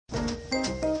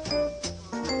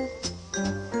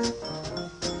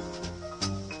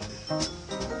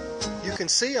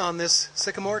see on this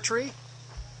sycamore tree,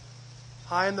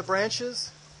 high in the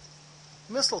branches,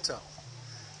 mistletoe.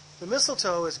 The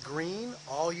mistletoe is green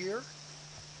all year.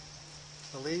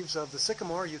 The leaves of the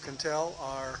sycamore, you can tell,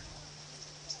 are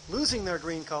losing their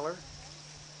green color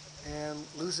and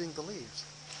losing the leaves.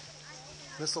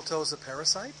 Mistletoe is a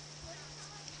parasite,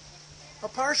 a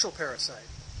partial parasite.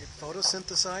 It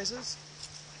photosynthesizes,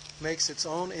 makes its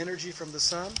own energy from the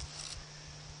sun,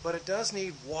 but it does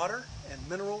need water and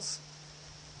minerals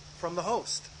from the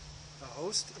host. The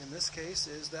host, in this case,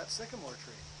 is that sycamore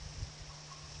tree.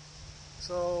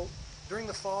 So during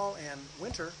the fall and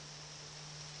winter,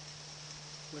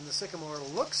 when the sycamore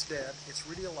looks dead, it's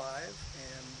really alive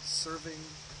and serving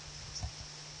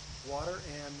water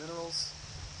and minerals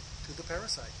to the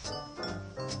parasite.